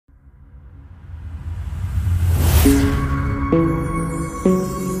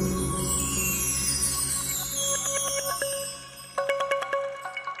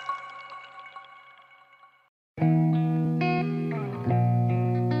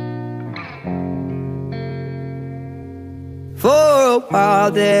a while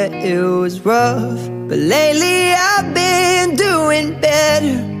there it was rough, but lately I've been doing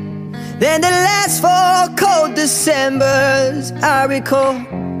better than the last 4 cold Decembers I recall.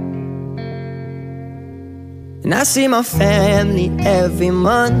 And I see my family every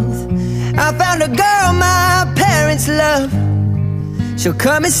month. I found a girl my parents love. She'll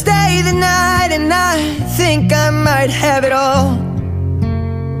come and stay the night, and I think I might have it all.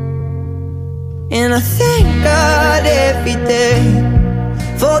 And I thank God every day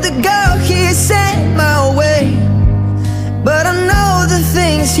for the girl He sent my way. But I know the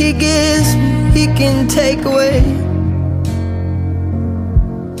things He gives me, He can take away.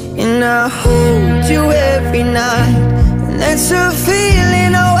 And I hold you every night, and that's a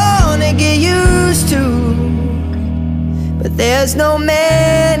feeling I wanna get used to. But there's no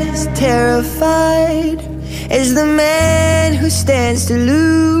man as terrified as the man who stands to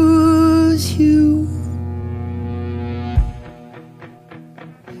lose you.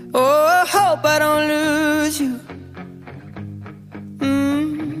 Oh, I hope I don't lose you.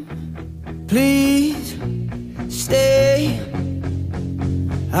 Please stay.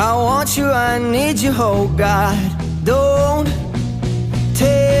 I want you, I need you, oh God. Don't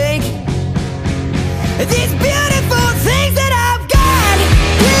take these beautiful things that I've got.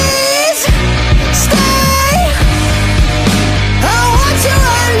 Please stay. I want you,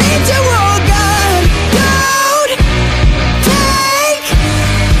 I need you, oh God. Don't take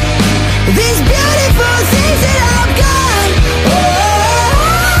these beautiful things that I've got. Oh,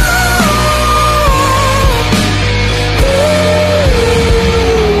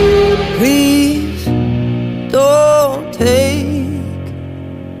 please don't take.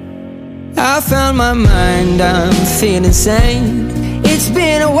 I found my mind, I'm feeling sane. It's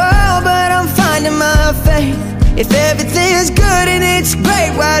been a while, but I'm finding my faith. If everything's good and it's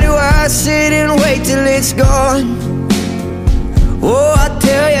great, why do I sit and wait till it's gone? Oh, I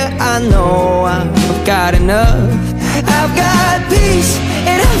tell you, I know I've got enough. I've got peace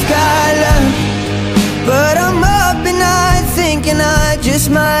and I've got love, but I'm up at night thinking I just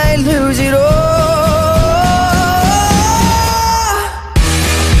might lose it all.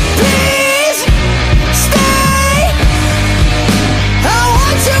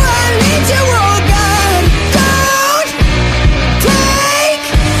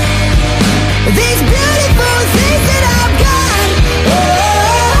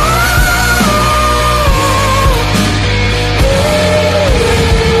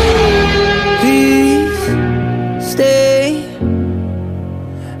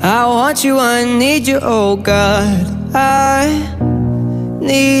 I want you, I need you, oh God. I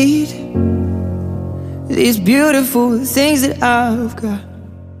need these beautiful things that I've got.